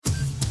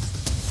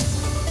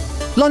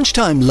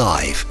Lunchtime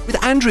Live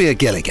with Andrea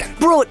Gilligan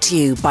Brought to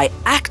you by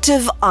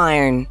Active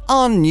Iron.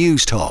 on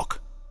News Talk.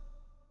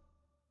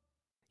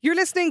 You're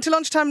listening to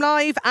Lunchtime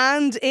Live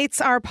and it's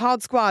our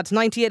pod squad,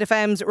 98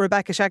 FM's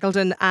Rebekah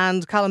Shekleton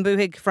and Colm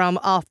Boohig from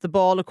Off the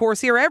Ball. Of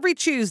course, here every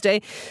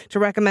Tuesday to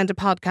recommend a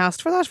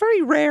podcast for that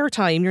very rare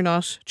time you're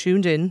not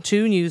tuned in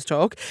to News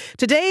Talk.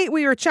 Today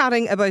we are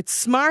chatting about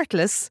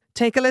SmartLess.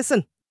 Take a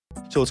listen.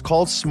 So it's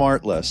called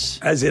SmartLess.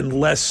 As in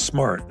less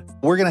smart.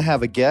 We're going to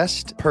have a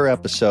guest per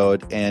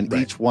episode, and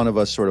each one of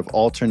us sort of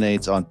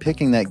alternates on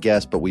picking that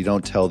guest, but we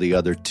don't tell the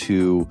other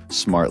two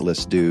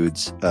SmartLess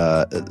dudes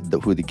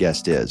who the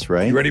guest is,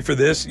 right? You ready for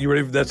this?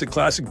 That's a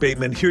classic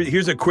Bateman.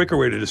 Here's a quicker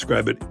way to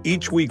describe it.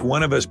 Each week,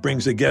 one of us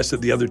brings a guest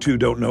that the other two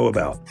don't know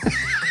about.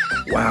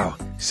 Wow.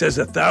 He says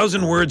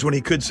 1,000 words when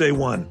he could say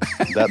one.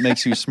 That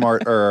makes you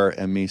smarter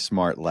and me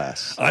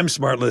smartless. I'm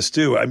smartless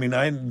too. I mean,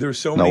 there's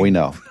so many. No, we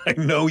know. I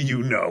know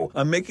you know.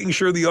 I'm making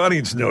sure the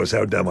audience knows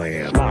how dumb I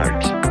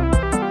am.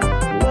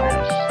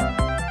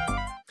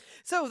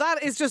 So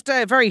that is just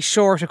a very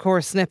short, of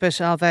course,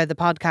 snippet of the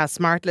podcast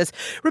SmartLess.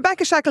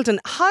 Rebekah Shekleton,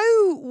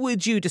 how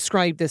would you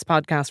describe this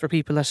podcast for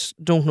people that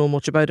don't know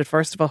much about it,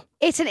 first of all?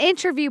 It's an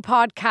interview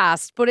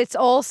podcast, but it's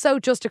also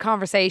just a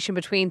conversation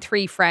between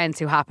three friends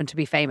who happen to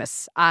be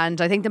famous. And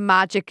I think the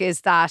magic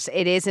is that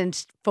it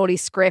isn't fully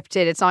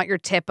scripted. It's not your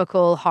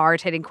typical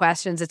hard-hitting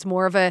questions. It's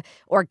more of a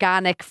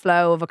organic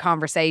flow of a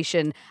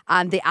conversation.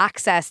 And the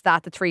access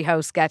that the three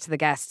hosts get to the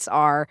guests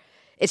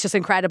it's just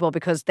incredible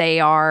because they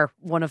are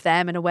one of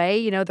them in a way.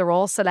 You know, they're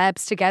all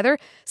celebs together.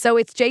 So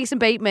it's Jason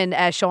Bateman,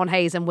 Sean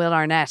Hayes and Will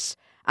Arnett.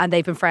 And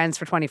they've been friends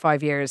for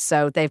 25 years.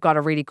 So they've got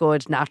a really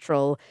good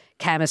natural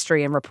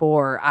chemistry and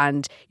rapport.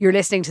 And you're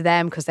listening to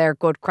them because they're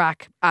good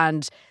crack.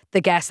 And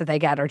the guests that they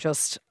get are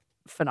just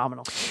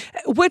phenomenal.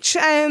 Which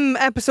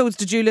episodes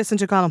did you listen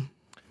to, Colm?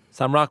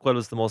 Sam Rockwell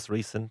was the most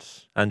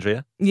recent,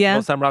 Andrea. Yeah. You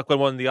know, Sam Rockwell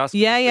won the Oscar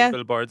Yeah.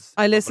 Billboards.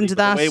 I listened to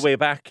that. Way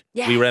back.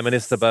 Yes. We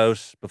reminisced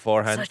about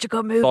beforehand. Such a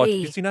good movie. Have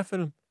you seen that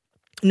film?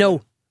 No.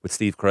 With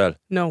Steve Carell.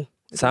 No.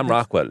 Sam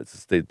Rockwell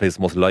is the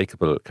most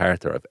likeable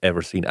character I've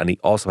ever seen, and he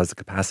also has the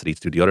capacity to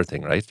do the other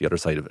thing, right? The other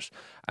side of it.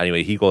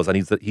 Anyway, he goes, and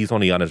he's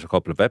only on it a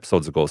couple of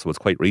episodes ago, so it's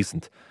quite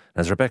recent.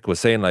 And as Rebekah was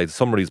saying, like, the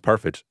summary's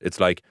perfect. It's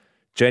like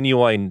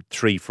genuine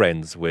three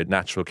friends with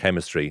natural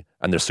chemistry,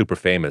 and they're super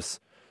famous,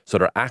 so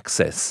their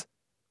access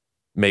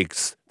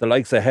makes the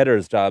likes of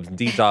Heather's jobs and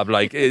D-job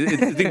like I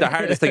think the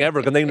hardest thing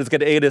ever, because then just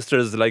get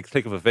A-listers like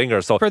click of a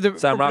finger. So For the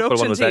Sam Rockwell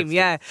one was team, excellent.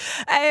 yeah.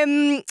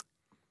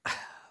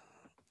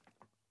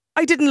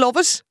 I didn't love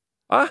it.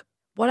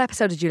 What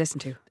episode did you listen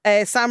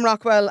to? Sam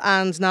Rockwell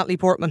and Natalie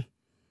Portman.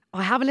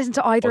 I haven't listened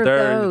to either of The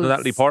those.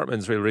 Natalie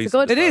Portman's real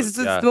recent. It is. It's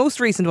the most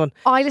recent one.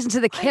 I listened to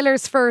The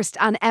Killers first,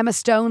 and Emma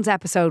Stone's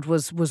episode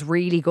was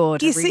really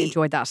good. I really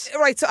enjoyed that.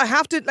 Right, so I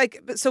have to,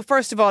 so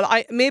first of all,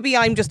 maybe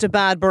I'm just a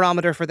bad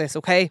barometer for this,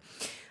 okay?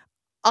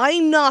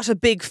 I'm not a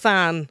big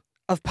fan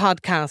of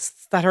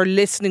podcasts that are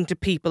listening to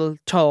people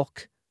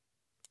talk.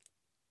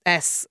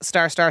 S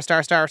star.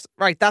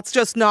 Right, that's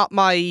just not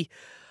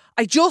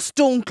I just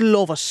don't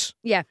love it.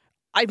 Yeah.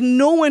 I've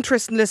no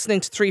interest in listening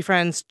to three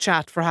friends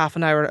chat for half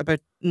an hour about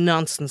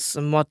nonsense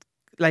and what,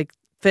 like,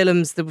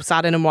 films they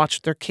sat in and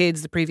watched their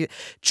kids, the preview.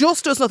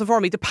 Just does nothing for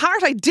me. The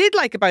part I did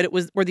like about it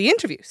were the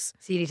interviews.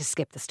 So you need to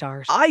skip the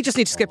start. I just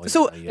need to skip.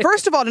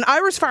 First of all, an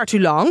hour's far too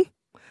long.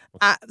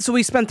 So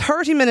we spent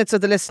 30 minutes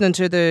of the listening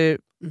to the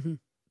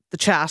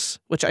chat,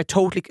 which I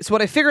totally... So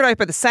what I figured out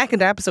by the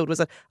second episode was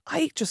that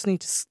I just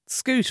need to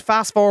scoot,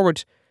 fast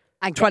forward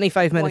And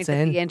 25 minutes point that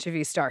in. the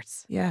interview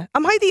starts. Yeah.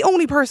 Am I the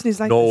only person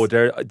who's like No,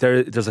 this?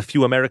 there's a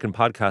few American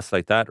podcasts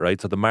like that, right?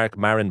 So the Mark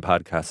Maron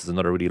podcast is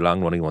another really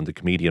long-running one. The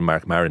comedian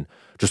Mark Maron.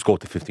 Just go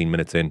to 15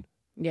 minutes in.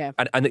 Yeah.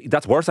 And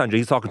that's worse, Andrew.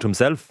 He's talking to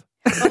himself.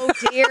 Oh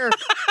dear.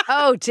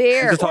 Oh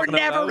dear. Just We're talking out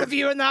never loud.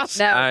 reviewing that.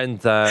 No.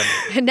 And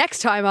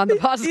Next time on the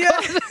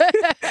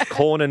podcast.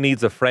 Conan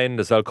Needs a Friend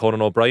as well,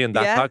 Conan O'Brien,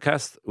 that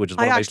podcast, which is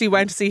one I of my... actually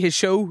went to see his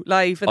show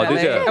live in Oh, LA.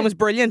 did you? And it was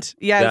brilliant.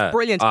 Yeah, it was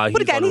brilliant. But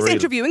He's again, he's unreal.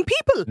 interviewing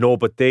people. No,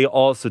 but they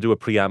also do a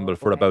preamble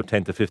for about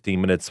 10 to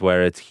 15 minutes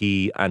where it's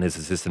he and his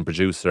assistant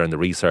producer and the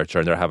researcher,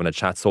 and they're having a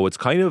chat. So it's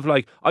kind of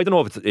like, I don't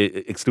know if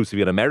it's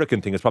exclusively an American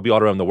thing, it's probably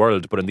all around the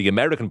world, but in the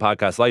American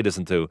podcasts I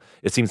listen to,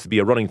 it seems to be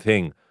a running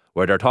thing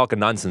where they're talking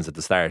nonsense at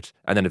the start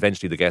and then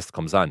eventually the guest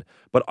comes on.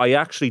 But I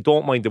actually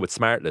don't mind it with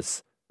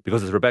SmartLess,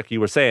 because as Rebekah, you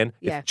were saying,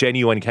 it's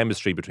genuine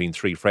chemistry between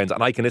three friends,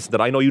 and I can listen to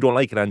that. I know you don't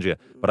like it, Andrea,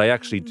 but I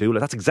actually do.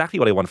 That's exactly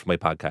what I want from my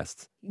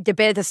podcasts. The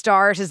bit at the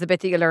start is the bit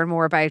that you learn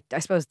more about, I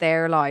suppose,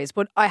 their lives.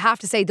 But I have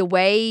to say, the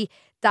way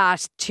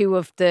that two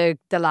of the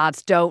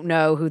lads don't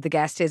know who the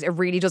guest is, it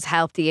really does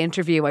help the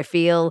interview. I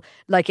feel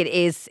like it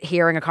is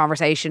hearing a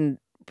conversation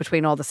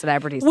between all the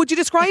celebrities. Would you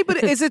describe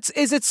it? Is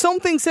it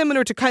something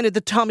similar to kind of the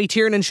Tommy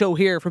Tiernan show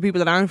here for people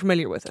that aren't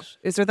familiar with it?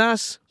 Is there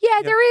that? Yeah,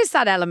 there is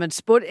that element,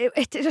 but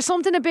there's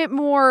something a bit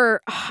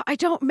more.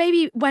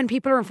 Maybe when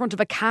people are in front of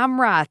a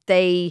camera,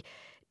 they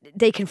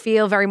can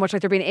feel very much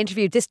like they're being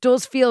interviewed. This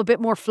does feel a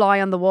bit more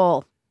fly on the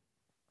wall.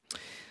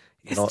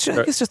 You know, I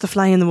think it's just a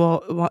fly on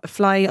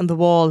the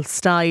wall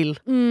style.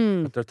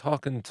 but they're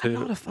talking I'm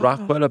not to a fan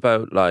Rockwell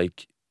about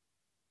like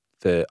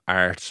the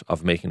art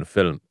of making a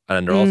film,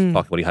 and they're also talking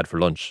about what he had for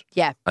lunch.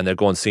 Yeah. And they're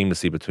going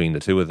seamlessly between the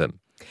two of them,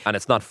 and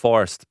it's not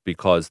forced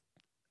because,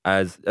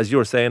 as you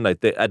were saying,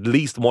 like at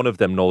least one of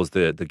them knows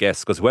the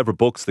guest, because whoever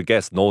books the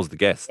guest knows the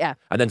guest. Yeah.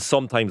 And then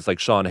sometimes like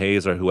Sean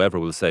Hayes or whoever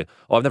will say,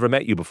 "Oh, I've never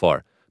met you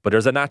before." But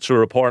there's a natural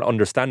rapport and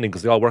understanding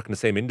because they all work in the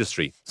same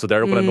industry. So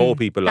they're going to know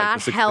people like That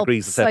the 6 helps,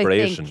 degrees of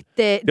separation. I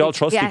think. They all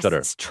trust each other.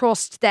 Guests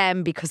trust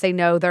them because they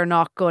know they're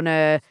not going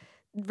to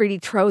really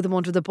throw them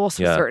under the bus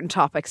with certain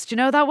topics. Do you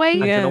know that way?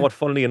 And you know what,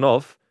 funnily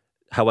enough,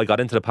 how I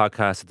got into the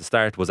podcast at the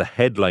start was a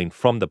headline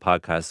from the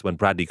podcast when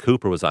Bradley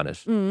Cooper was on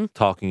it,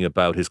 talking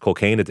about his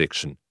cocaine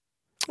addiction.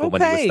 But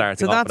when he was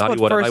starting off in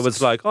Hollywood, and I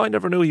was like, I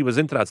never knew he was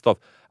into that stuff.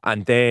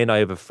 And then I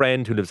have a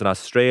friend who lives in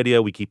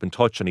Australia. We keep in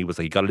touch, and he was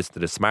like, you got to listen to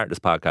the SmartLess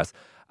podcast.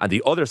 And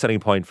the other selling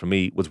point for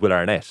me was Will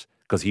Arnett,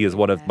 because he is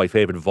one of my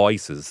favourite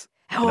voices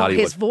in Hollywood.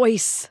 His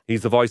voice.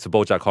 He's the voice of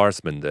BoJack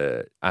Horseman,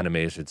 the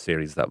animated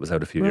series that was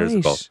out a few years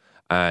ago.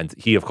 And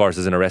he, of course,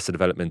 is in Arrested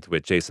Development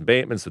with Jason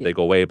Bateman, so they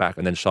go way back.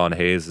 And then Sean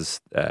Hayes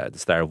is the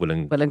star of Will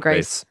and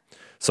Grace.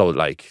 So,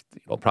 like,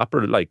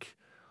 proper, like,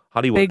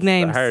 Hollywood, big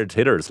names, hard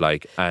hitters,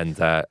 like, and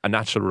a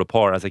natural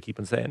rapport, as I keep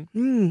on saying.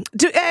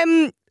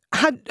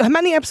 How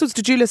many episodes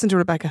did you listen to,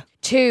 Rebecca?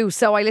 2.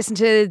 So I listened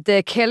to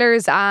The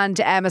Killers and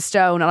Emma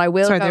Stone, and I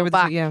will go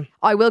back.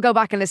 I will go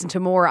back and listen to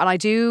more. And I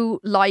do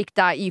like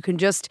that you can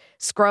just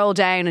scroll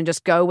down and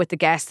just go with the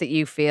guests that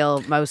you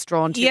feel most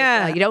drawn to.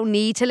 Yeah, you don't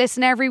need to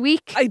listen every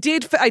week. I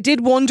did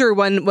wonder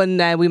when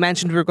we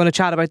mentioned we were going to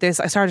chat about this.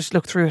 I started to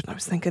look through it, and I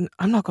was thinking,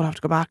 I'm not going to have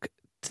to go back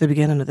to the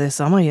beginning of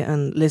this, am I?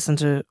 And listen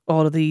to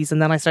all of these.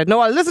 And then I said, no,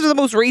 I'll listen to the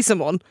most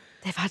recent one.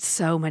 They've had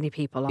so many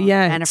people on.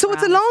 Yeah. So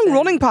it's a long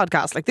running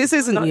podcast. Like, this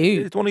isn't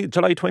new. It's only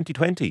July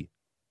 2020.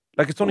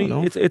 Like, it's only,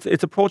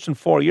 it's approaching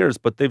 4 years,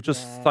 but they've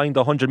just signed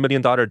a $100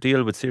 million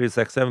deal with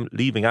SiriusXM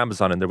leaving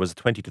Amazon, and there was a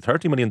 $20 to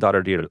 $30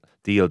 million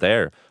deal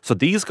there. So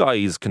these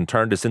guys can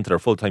turn this into their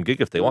full-time gig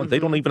if they want. They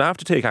don't even have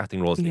to take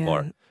acting roles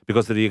anymore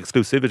because of the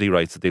exclusivity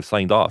rights that they've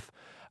signed off.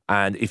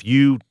 And if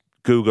you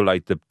Google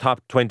like the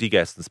top 20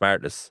 guests in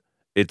SmartLess,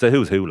 it's a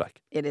who's who, like.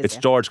 It is, it's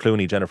George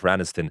Clooney, Jennifer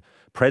Aniston,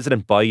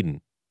 President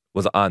Biden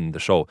was on the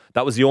show.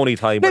 That was the only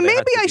time. Now,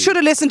 maybe I should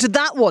have listened to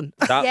that one.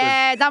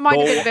 That might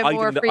have been a bit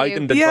more for you. I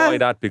didn't enjoy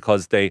that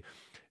because they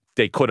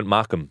couldn't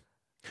mock him.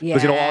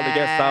 Because, all the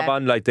guests have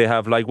on, like, they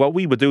have, like, what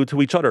we would do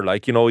to each other.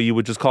 Like, you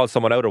would just call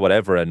someone out or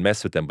whatever and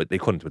mess with them, but they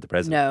couldn't with the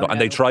president.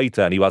 And they tried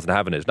to, and he wasn't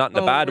having it. Not in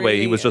a bad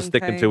way. He was just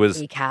sticking to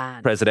his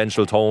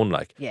presidential tone,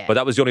 like. Yeah. But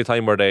that was the only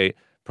time where they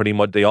pretty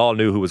much, they all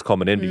knew who was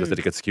coming in because they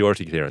get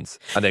security clearance,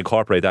 and they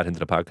incorporate that into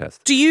the podcast.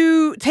 Do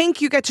you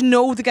think you get to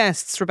know the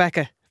guests,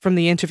 Rebecca, from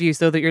the interviews,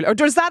 though, or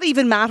does that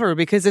even matter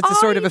because it's a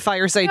sort of a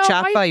fireside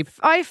chat vibe?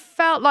 I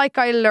felt like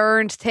I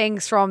learned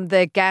things from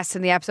the guests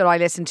in the episode I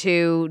listened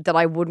to that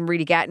I wouldn't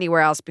really get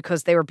anywhere else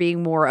because they were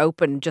being more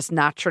open just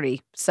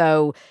naturally.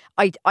 So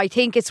I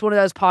think it's one of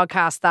those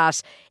podcasts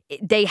that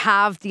they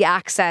have the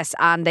access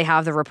and they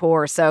have the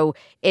rapport, so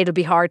it'll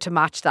be hard to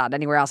match that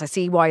anywhere else. I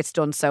see why it's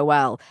done so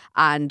well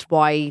and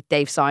why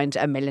they've signed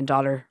 $100 million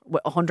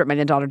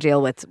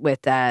deal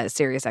with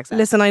SiriusXM.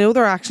 Listen, I know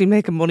they're actually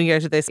making money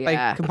out of this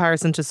by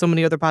comparison to so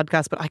many other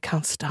podcasts, but I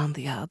can't stand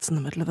the ads in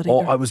the middle of it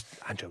either. I was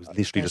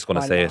literally just going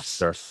to say it.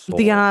 There's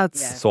the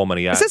ads. So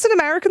many ads. Is this an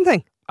American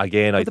thing?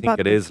 Again, I think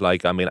it is,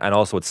 like, I mean, and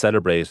also it's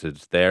celebrated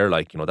there,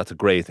 like, that's a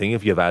great thing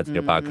if you have ads in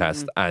your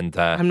podcast. And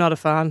I'm not a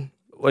fan.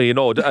 Well,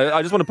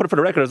 I just want to put it for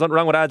the record. There's nothing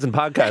wrong with ads in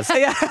podcasts. Just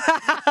to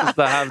have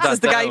that. That's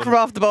the guy from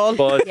Off the Ball.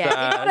 But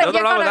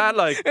nothing wrong with that.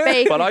 Like,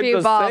 but I'm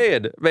just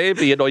saying,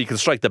 maybe you can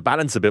strike the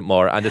balance a bit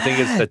more. And the thing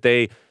is that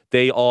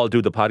they all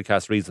do the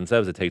podcast reads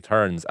themselves. They take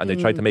turns and they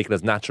try to make it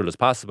as natural as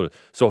possible.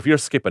 So if you're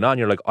skipping on,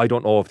 you're like, I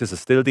don't know if this is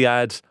still the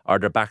ad or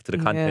they're back to the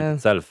content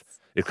itself.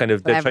 It's kind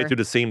of, they try to do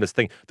the seamless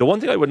thing. The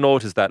one thing I would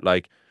note is that,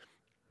 like,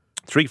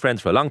 3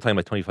 friends for a long time,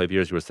 like 25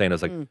 years, you were saying, I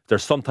was like, they're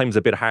sometimes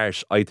a bit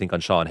harsh, I think,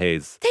 on Sean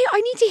Hayes. I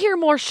need to hear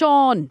more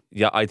Sean.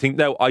 Yeah, I think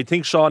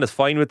Sean is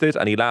fine with it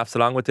and he laughs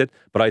along with it,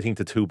 but I think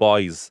the two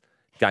boys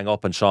gang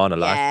up on Sean a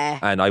lot. Yeah.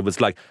 And I was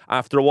like,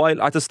 after a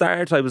while, at the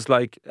start, I was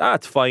like,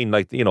 it's fine,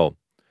 like,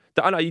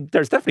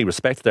 there's definitely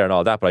respect there and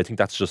all that, but I think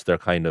that's just their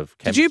kind of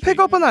chemistry. Did you pick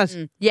up on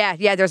that?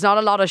 Yeah, there's not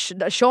a lot of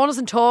Sean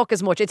doesn't talk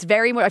as much. It's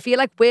very much, I feel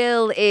like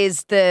Will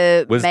is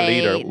the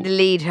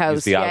lead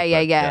host.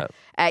 Yeah.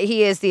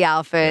 He is the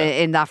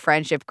alpha in that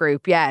friendship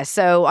group. Yeah,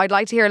 so I'd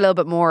like to hear a little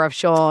bit more of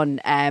Sean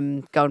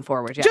going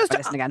forward. Yeah, just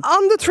listen again.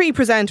 On the 3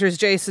 presenters,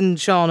 Jason,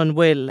 Sean and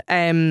Will,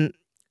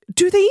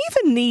 do they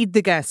even need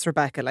the guests,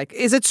 Rebecca? Like,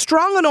 is it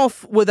strong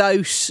enough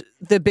without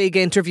the big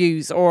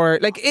interviews, or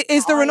like,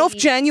 is there enough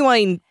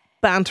genuine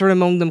banter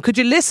among them? Could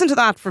you listen to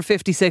that for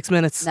 56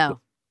 minutes? No.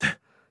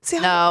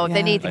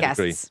 They need the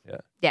guests.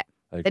 Yeah.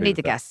 They need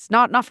the guests.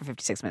 Not for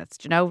 56 minutes.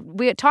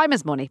 Time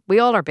is money. We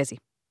all are busy.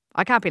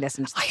 I can't be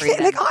listening to 3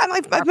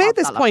 I've made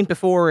this point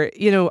before.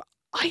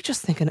 I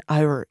just think an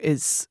hour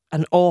is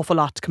an awful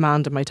lot to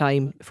command in my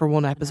time for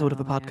one episode of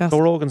a podcast.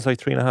 Joe Rogan's like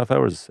 3.5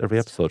 hours every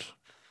episode.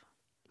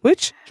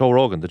 Which? Joe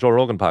Rogan. The Joe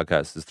Rogan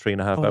podcast is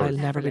 3.5 hours. I'll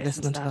never be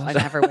listening to that. I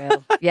never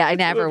will. Yeah, I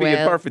never It would be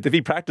will. perfect. If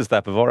he practiced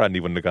that beforehand,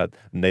 he wouldn't have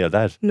nailed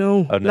that.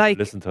 No, I'd never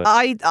listen to it.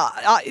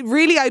 I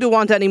really don't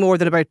want any more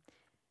than about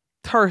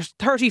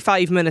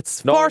 35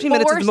 minutes. No, 40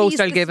 minutes is the 40's most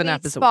I'll the give an sweet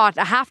episode. Spot.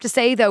 I have to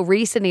say though,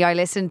 recently I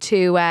listened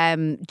to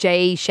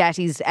Jay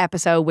Shetty's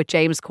episode with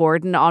James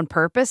Corden on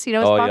Purpose. You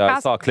know his podcast? Yeah, I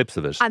saw clips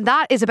of it. And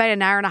that is about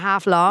an hour and a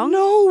half long.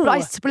 No. But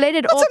I split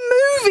it That's up.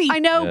 a movie. I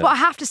know, Yeah. but I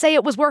have to say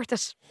it was worth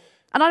it.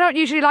 And I don't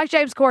usually like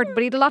James Corden,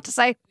 but he had a lot to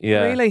say.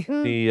 Yeah, Really?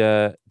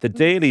 The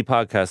daily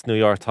podcast, New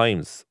York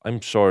Times. I'm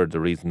sure the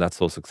reason that's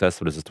so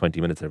successful is it's 20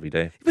 minutes every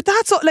day. But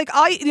that's all, like,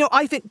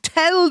 I think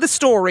tell the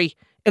story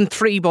in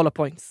 3 bullet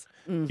points.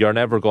 You're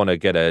never going to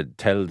get a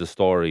tell the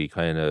story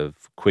kind of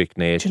quick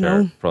nature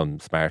know? from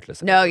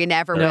SmartLess. No, you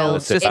never No, will.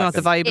 it's just not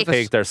the vibe of it.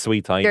 Take their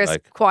sweet time. There's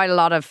Like, quite a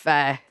lot of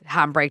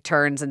handbrake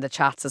turns in the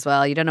chats as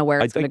well. You don't know where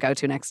it's going to go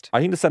to next. I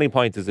think the selling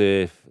point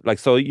is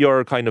so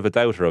you're kind of a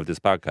doubter of this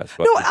podcast.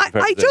 No,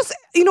 I just,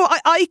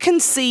 I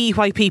can see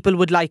why people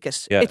would like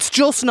it. Yeah. It's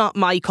just not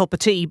my cup of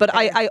tea. But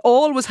I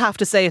always have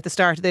to say at the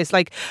start of this,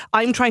 like,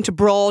 I'm trying to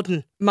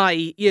broaden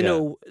my,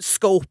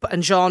 scope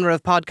and genre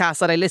of podcasts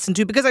that I listen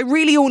to, because I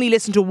really only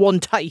listen to one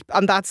type,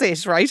 and that's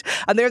it, right?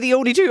 And they're the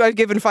only 2 I've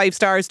given 5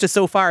 stars to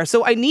so far.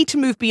 So I need to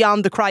move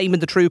beyond the crime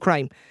and the true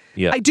crime.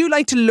 Yeah. I do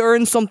like to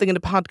learn something in a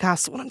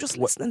podcast. When I'm just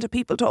listening to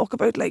people talk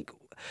about, like,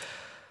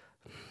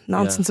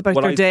 nonsense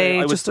about their day,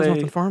 it just does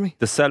nothing for me.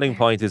 The selling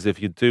point is if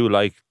you do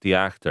like the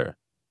actor,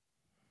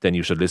 then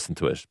you should listen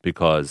to it,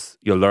 because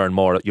you'll learn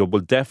more. You will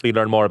definitely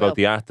learn more about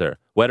the actor,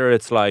 whether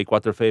it's like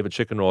what their favourite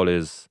chicken roll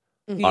is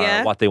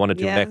or what they want to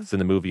do next in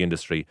the movie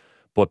industry.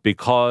 But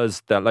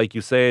because that, like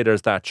you say,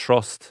 there's that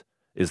trust,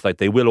 is like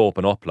they will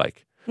open up,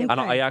 like. Okay. And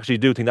I actually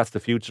do think that's the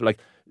future. Like,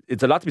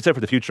 it's a lot to be said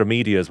for the future of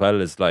media as well,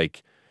 is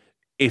like,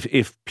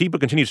 if people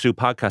continue to do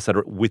podcasts that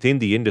are within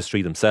the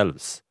industry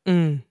themselves,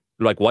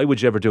 like, why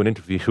would you ever do an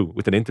interview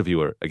with an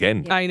interviewer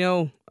again? I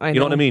know. You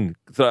know what I mean?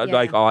 So,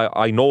 like,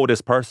 I know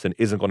this person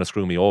isn't going to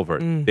screw me over.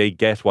 They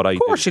get what I do.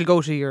 Of course, you'll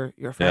go to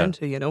your friend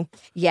who you know.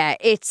 Yeah,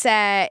 it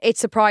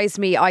surprised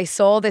me. I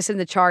saw this in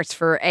the charts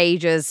for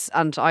ages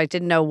and I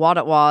didn't know what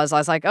it was. I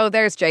was like, oh,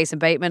 there's Jason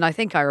Bateman. I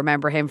think I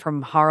remember him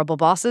from Horrible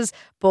Bosses.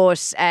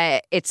 But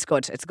it's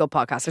good. It's a good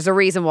podcast. There's a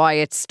reason why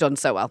it's done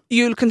so well.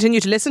 You'll continue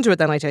to listen to it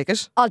then, I take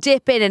it? I'll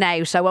dip in and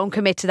out. I won't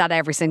commit to that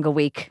every single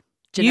week.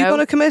 Do you know? going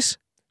to commit?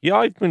 Yeah,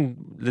 I've been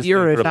listening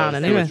You're for a fan about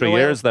 2 anyway. or 3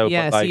 years now.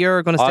 Yeah, but, so like,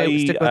 you're going to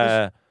stick with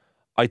it.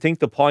 I think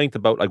the point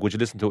about, like, would you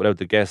listen to it without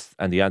the guest?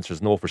 And the answer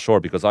is no, for sure,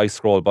 because I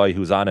scroll by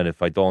who's on, and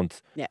if I don't,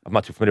 I'm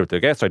not too familiar with the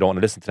guest, I don't want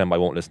to listen to them, I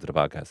won't listen to the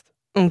podcast.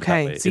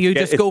 Okay, so you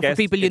just go for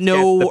people you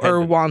know or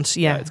want.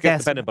 Yeah, it's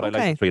guest dependent, but I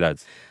like the 3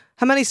 lads.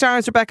 How many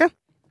stars, Rebecca?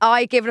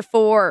 I give it a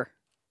 4.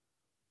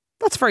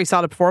 That's a very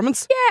solid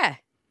performance. Yeah,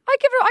 I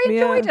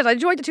enjoyed it. I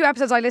enjoyed the 2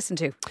 episodes I listened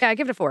to. Yeah, I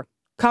give it a 4.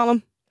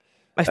 Colm,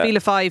 I feel a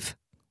 5.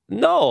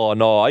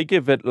 No, I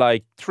give it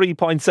like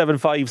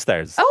 3.75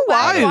 stars. Oh,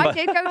 wow. wow. I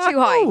did go too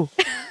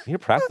high. You're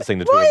practicing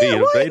the 2 of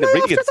you. It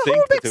really gets the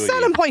whole big the 2 of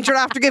selling you. point you're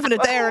after giving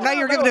it there, and now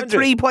you're giving it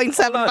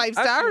 3.75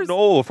 stars.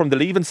 No, from the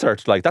Leaving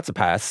Cert, like, that's a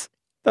pass.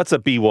 That's a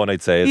B1,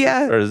 I'd say.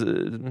 Yeah. Or is it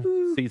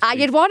C3?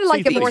 You'd want to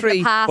like it more than a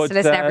C3. pass to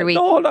listen every week.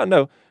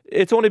 No.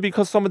 It's only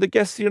because some of the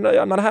guests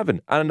I'm not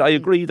having. And I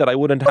agree that I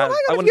wouldn't have.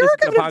 Hang on, if you're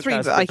giving it 3,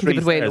 I can give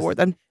it way lower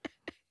then.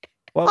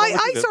 Well,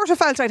 I sort of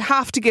felt I'd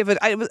have to give it.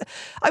 I was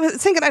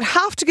thinking I'd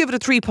have to give it a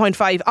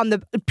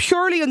 3.5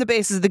 purely on the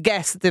basis of the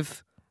guests that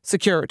they've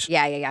secured.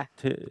 Yeah.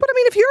 But I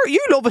mean, if you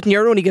love it and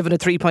you're only giving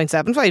it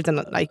 3.75,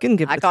 then I can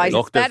give it. Guys,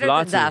 Look, it's better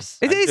there's than lots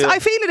that. It is. I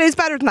feel it is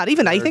better than that.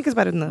 Even I think it's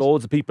better than that.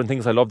 Loads of people and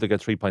things I love to get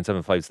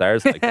 3.75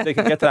 stars. Like, they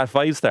can get to that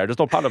 5 star. There's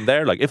no problem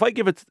there. Like, if I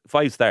give it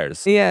 5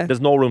 stars,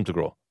 there's no room to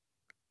grow.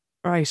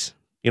 Right.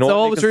 You know, There's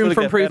always room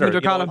for improvement,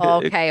 better,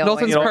 Colm. Okay,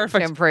 nothing's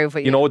perfect. To improve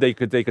it, You know, they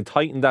could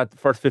tighten that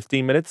first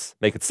 15 minutes,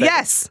 make it 7.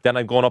 Yes. Then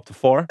I'm going up to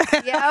 4.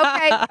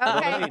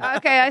 Yeah.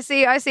 Okay. I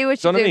see what you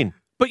Do you know what I mean?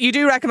 But you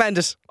do recommend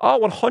it.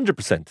 Oh,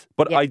 100%.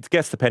 But I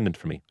guess dependent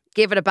for me.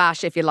 Give it a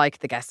bash if you like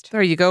the guest.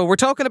 There you go. We're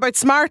talking about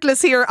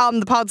SmartLess here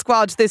on the Pod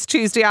Squad this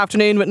Tuesday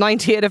afternoon with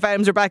 98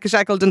 FM's Rebekah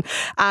Shekleton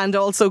and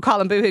also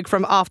Colm Boohig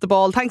from Off the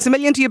Ball. Thanks a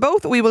million to you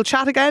both. We will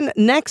chat again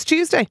next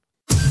Tuesday.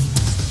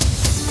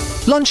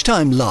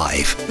 Lunchtime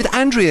Live with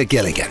Andrea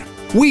Gilligan.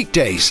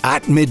 Weekdays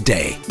at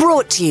midday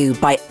Brought to you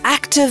by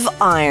Active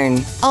Iron.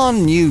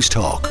 on News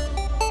Talk.